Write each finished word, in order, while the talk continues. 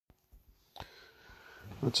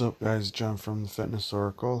What's up, guys? John from the Fitness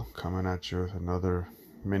Oracle coming at you with another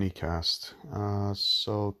mini cast.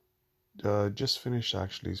 Just finished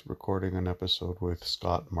actually recording an episode with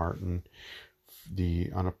Scott Martin, the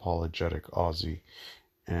unapologetic Aussie,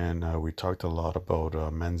 and we talked a lot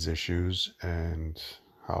about men's issues and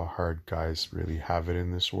how hard guys really have it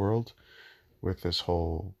in this world with this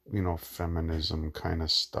whole, feminism kind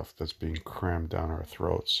of stuff that's being crammed down our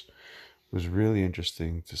throats. It was really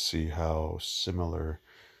interesting to see how similar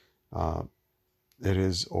uh, it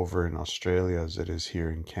is over in Australia as it is here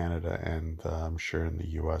in Canada, and I'm sure in the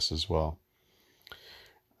US as well.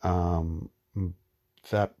 Um,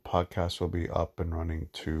 that podcast will be up and running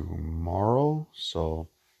tomorrow, so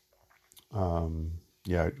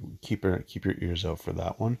yeah, keep your ears out for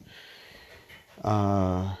that one.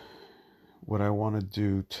 Uh, what I want to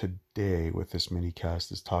do today with this mini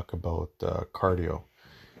cast is talk about cardio.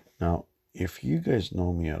 Now, if you guys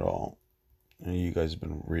know me at all, and you guys have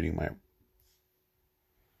been reading my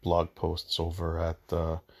blog posts over at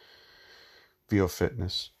VO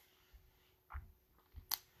Fitness,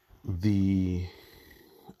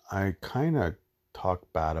 I kind of talk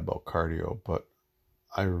bad about cardio, but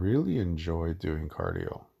I really enjoy doing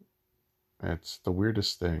cardio. It's the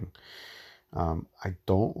weirdest thing. I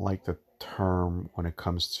don't like the term when it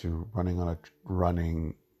comes to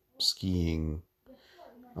running, skiing,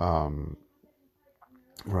 um,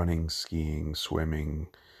 swimming,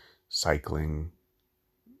 cycling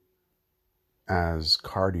as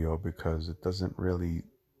cardio because it doesn't really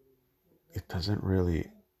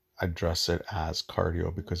address it as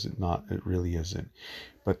cardio because it really isn't.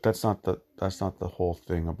 But that's not the whole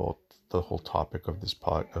thing about the whole topic of this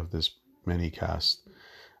mini cast.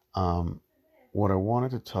 Um, what I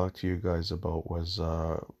wanted to talk to you guys about was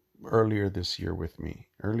earlier this year with me.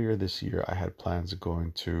 Earlier this year, I had plans of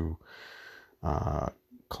going to uh,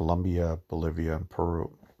 Colombia, Bolivia, and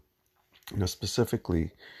Peru.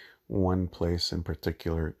 Specifically, one place in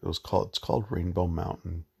particular. It's called Rainbow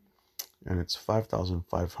Mountain, and it's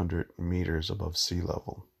 5,500 meters above sea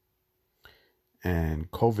level. And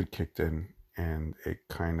COVID kicked in, and it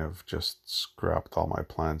kind of just scrapped all my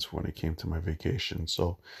plans when it came to my vacation.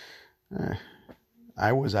 So eh,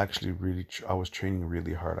 I was actually I was training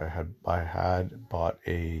really hard. I had bought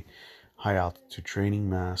a high altitude training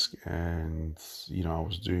mask, and I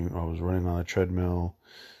was running on a treadmill,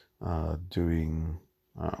 doing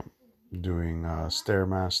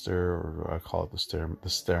Stairmaster, or I call it the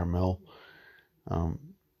stair mill. Um,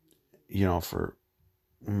 for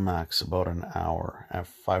max about an hour at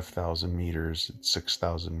 5,000 meters,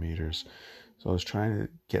 6,000 meters. So I was trying to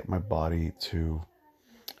get my body to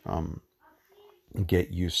um,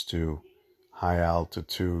 get used to high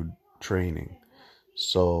altitude training.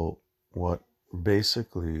 So what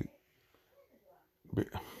basically,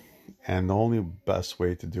 and the only best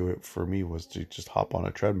way to do it for me was to just hop on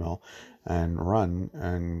a treadmill and run,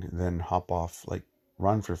 and then hop off, like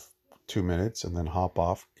run for 2 minutes and then hop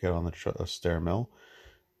off, get on the stair mill,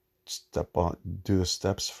 step on, do the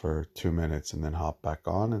steps for 2 minutes, and then hop back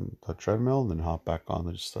on and the treadmill, and then hop back on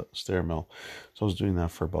the stair mill. So I was doing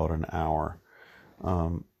that for about an hour.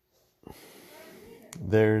 Um,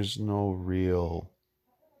 there's no real.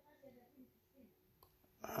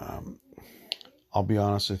 Um, I'll be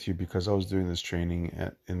honest with you, because I was doing this training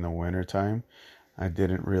in the winter time. I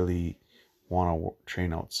didn't really want to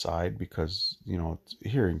train outside because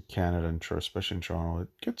here in Canada and especially in Toronto, it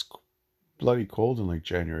gets bloody cold in like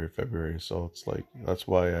January, February. So it's like that's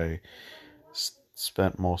why I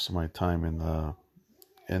spent most of my time in the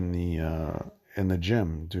uh, in the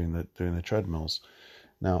gym doing the treadmills.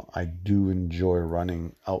 Now I do enjoy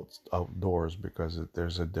running outdoors because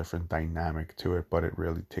there's a different dynamic to it, but it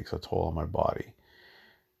really takes a toll on my body.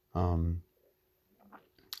 Um,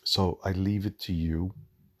 so I leave it to you.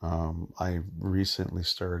 I recently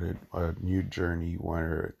started a new journey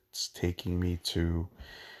where it's taking me to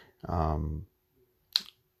um,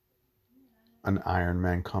 an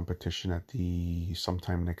Ironman competition at the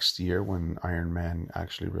sometime next year when Ironman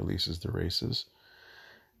actually releases the races.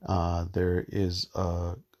 There is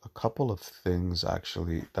a couple of things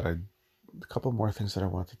actually a couple more things that I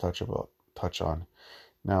want to touch on.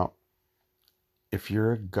 Now, if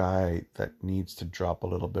you're a guy that needs to drop a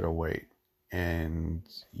little bit of weight and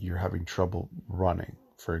you're having trouble running,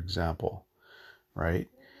 for example, right?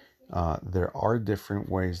 There are different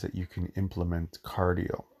ways that you can implement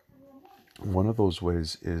cardio. One of those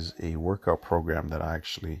ways is a workout program that I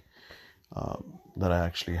actually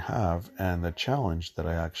have, and the challenge that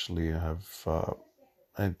I actually have.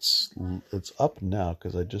 It's up now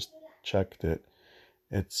because I just checked it.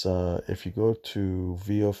 It's if you go to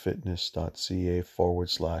vofitness.ca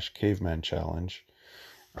 /caveman challenge,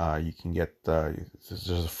 You can get there's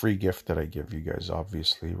a free gift that I give you guys,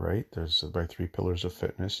 obviously, right? There's my 3 pillars of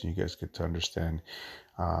fitness, and you guys get to understand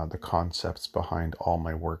the concepts behind all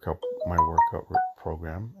my workout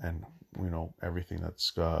program, and everything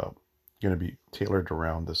that's going to be tailored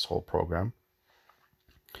around this whole program.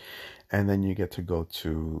 And then you get to go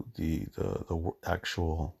to the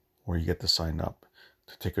actual where you get to sign up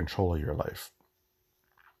to take control of your life.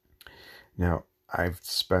 Now, I've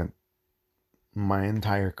spent my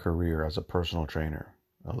entire career as a personal trainer,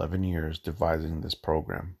 11 years, devising this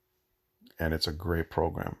program, and it's a great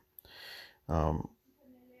program.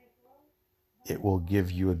 It will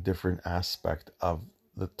give you a different aspect of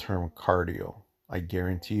the term cardio. I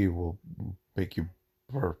guarantee you will make you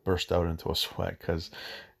burst out into a sweat because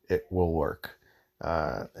it will work.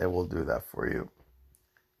 It will do that for you.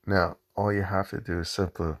 Now, all you have to do is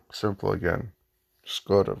simple again. Just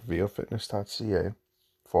go to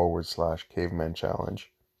viofitness.ca/caveman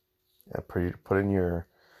challenge and put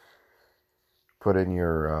in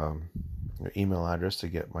your email address to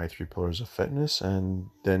get my 3 pillars of fitness, and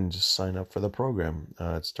then just sign up for the program.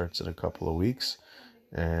 It starts in a couple of weeks,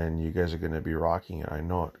 and you guys are going to be rocking it. I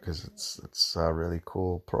know it because it's a really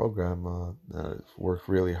cool program. I've worked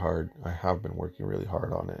really hard. I have been working really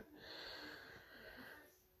hard on it,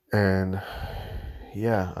 and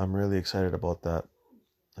yeah, I'm really excited about that.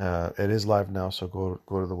 It is live now, so go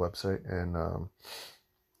to the website, and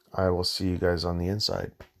I will see you guys on the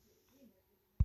inside.